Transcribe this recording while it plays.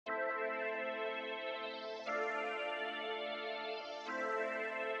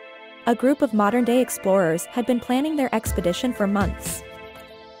A group of modern-day explorers had been planning their expedition for months.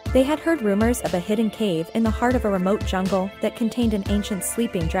 They had heard rumors of a hidden cave in the heart of a remote jungle that contained an ancient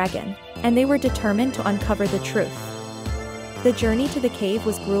sleeping dragon, and they were determined to uncover the truth. The journey to the cave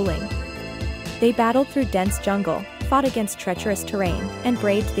was grueling. They battled through dense jungle, fought against treacherous terrain, and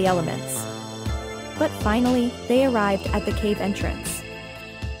braved the elements. But finally, they arrived at the cave entrance.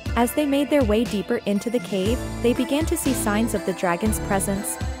 As they made their way deeper into the cave, they began to see signs of the dragon's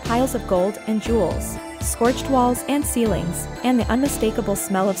presence, piles of gold and jewels, scorched walls and ceilings, and the unmistakable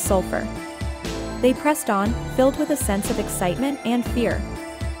smell of sulfur. They pressed on, filled with a sense of excitement and fear.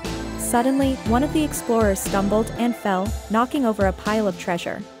 Suddenly, one of the explorers stumbled and fell, knocking over a pile of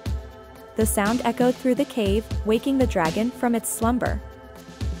treasure. The sound echoed through the cave, waking the dragon from its slumber.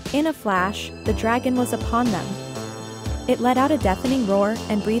 In a flash, the dragon was upon them. It let out a deafening roar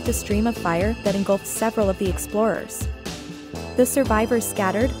and breathed a stream of fire that engulfed several of the explorers. The survivors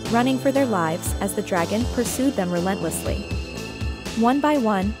scattered, running for their lives as the dragon pursued them relentlessly. One by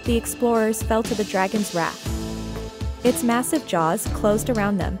one, the explorers fell to the dragon's wrath. Its massive jaws closed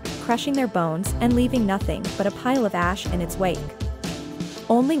around them, crushing their bones and leaving nothing but a pile of ash in its wake.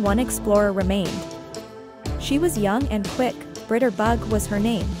 Only one explorer remained. She was young and quick, Bug was her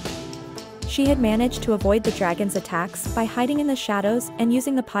name. She had managed to avoid the dragon's attacks by hiding in the shadows and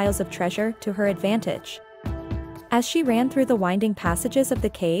using the piles of treasure to her advantage. As she ran through the winding passages of the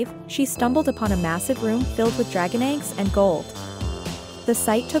cave, she stumbled upon a massive room filled with dragon eggs and gold. The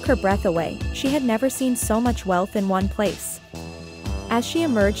sight took her breath away. She had never seen so much wealth in one place. As she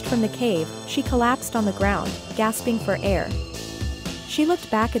emerged from the cave, she collapsed on the ground, gasping for air. She looked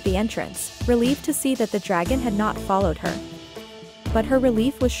back at the entrance, relieved to see that the dragon had not followed her. But her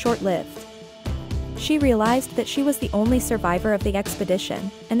relief was short-lived. She realized that she was the only survivor of the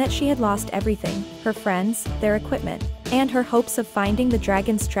expedition, and that she had lost everything: her friends, their equipment, and her hopes of finding the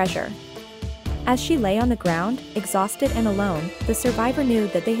dragon's treasure. As she lay on the ground, exhausted and alone, the survivor knew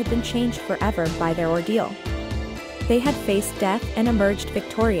that they had been changed forever by their ordeal. They had faced death and emerged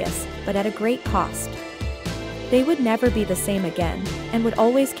victorious, but at a great cost. They would never be the same again, and would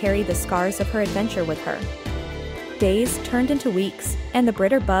always carry the scars of her adventure with her. Days turned into weeks, and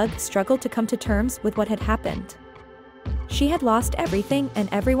the Bug struggled to come to terms with what had happened. She had lost everything and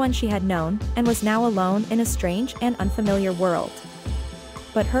everyone she had known, and was now alone in a strange and unfamiliar world.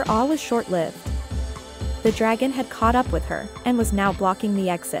 But her awe was short-lived. The dragon had caught up with her, and was now blocking the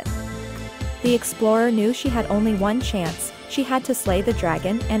exit. The explorer knew she had only one chance: she had to slay the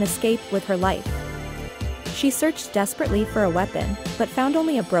dragon and escape with her life. She searched desperately for a weapon, but found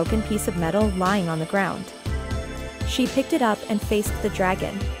only a broken piece of metal lying on the ground. She picked it up and faced the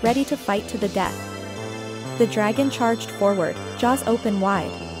dragon, ready to fight to the death. The dragon charged forward, jaws open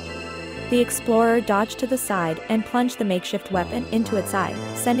wide. The explorer dodged to the side and plunged the makeshift weapon into its eye,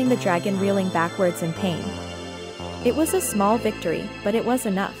 sending the dragon reeling backwards in pain. It was a small victory, but it was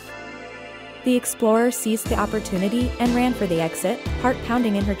enough. The explorer seized the opportunity and ran for the exit, heart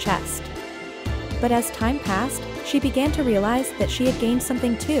pounding in her chest. But as time passed, she began to realize that she had gained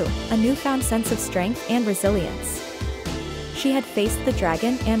something too: a newfound sense of strength and resilience. She had faced the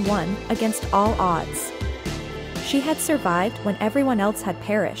dragon and won, against all odds. She had survived when everyone else had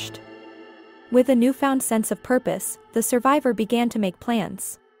perished. With a newfound sense of purpose, the survivor began to make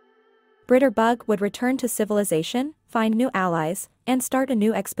plans. Bug would return to civilization, find new allies, and start a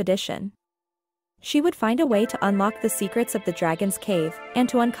new expedition. She would find a way to unlock the secrets of the dragon's cave, and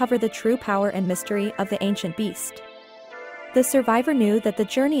to uncover the true power and mystery of the ancient beast. The survivor knew that the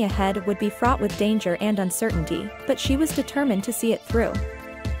journey ahead would be fraught with danger and uncertainty, but she was determined to see it through.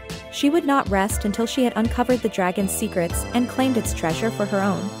 She would not rest until she had uncovered the dragon's secrets and claimed its treasure for her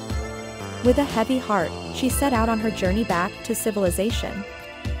own. With a heavy heart, she set out on her journey back to civilization.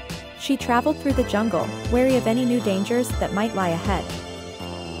 She traveled through the jungle, wary of any new dangers that might lie ahead.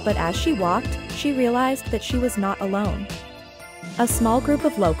 But as she walked, she realized that she was not alone. A small group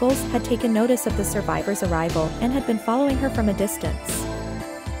of locals had taken notice of the survivor's arrival and had been following her from a distance.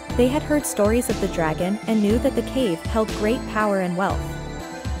 They had heard stories of the dragon and knew that the cave held great power and wealth.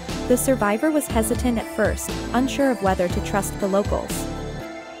 The survivor was hesitant at first, unsure of whether to trust the locals.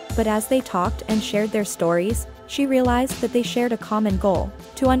 But as they talked and shared their stories, she realized that they shared a common goal: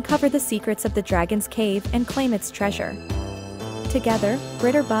 to uncover the secrets of the dragon's cave and claim its treasure. Together,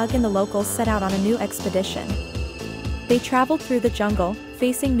 Bug and the locals set out on a new expedition. They traveled through the jungle,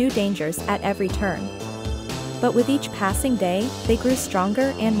 facing new dangers at every turn. But with each passing day, they grew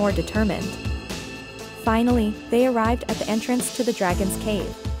stronger and more determined. Finally, they arrived at the entrance to the dragon's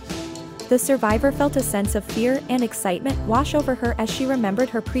cave. The survivor felt a sense of fear and excitement wash over her as she remembered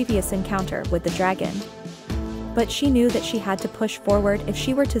her previous encounter with the dragon. but she knew that she had to push forward if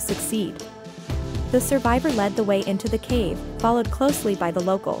she were to succeed. The survivor led the way into the cave, followed closely by the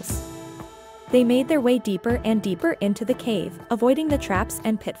locals. They made their way deeper and deeper into the cave, avoiding the traps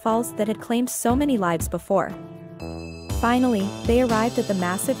and pitfalls that had claimed so many lives before. Finally, they arrived at the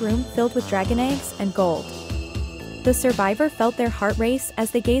massive room filled with dragon eggs and gold. The survivor felt their heart race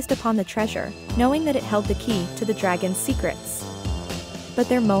as they gazed upon the treasure, knowing that it held the key to the dragon's secrets. But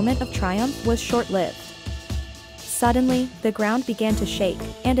their moment of triumph was short-lived. Suddenly, the ground began to shake,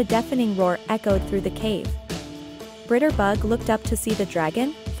 and a deafening roar echoed through the cave. Britterbug looked up to see the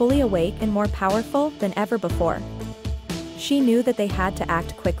dragon, fully awake and more powerful than ever before. She knew that they had to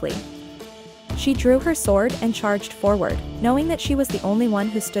act quickly. She drew her sword and charged forward, knowing that she was the only one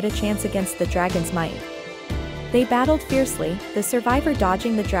who stood a chance against the dragon's might. They battled fiercely, the survivor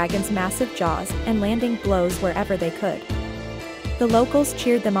dodging the dragon's massive jaws and landing blows wherever they could. The locals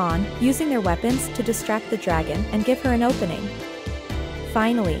cheered them on, using their weapons to distract the dragon and give her an opening.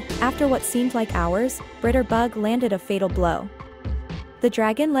 Finally, after what seemed like hours, Britterbug landed a fatal blow. The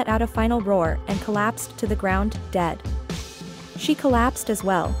dragon let out a final roar and collapsed to the ground, dead. She collapsed as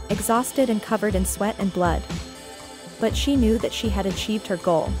well, exhausted and covered in sweat and blood. But she knew that she had achieved her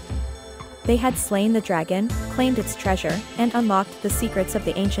goal. They had slain the dragon, claimed its treasure, and unlocked the secrets of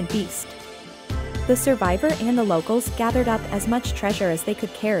the ancient beast. The survivor and the locals gathered up as much treasure as they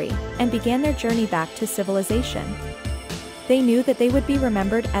could carry, and began their journey back to civilization. They knew that they would be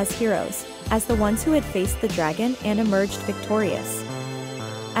remembered as heroes, as the ones who had faced the dragon and emerged victorious.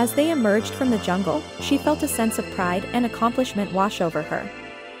 As they emerged from the jungle, she felt a sense of pride and accomplishment wash over her.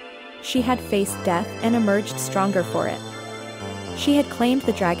 She had faced death and emerged stronger for it. She had claimed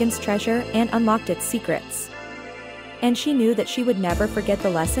the dragon's treasure and unlocked its secrets. And she knew that she would never forget the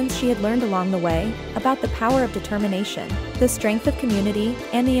lessons she had learned along the way, about the power of determination, the strength of community,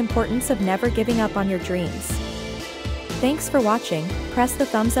 and the importance of never giving up on your dreams. Thanks for watching. Press the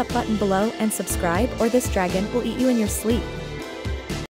thumbs up button below and subscribe, or this dragon will eat you in your sleep.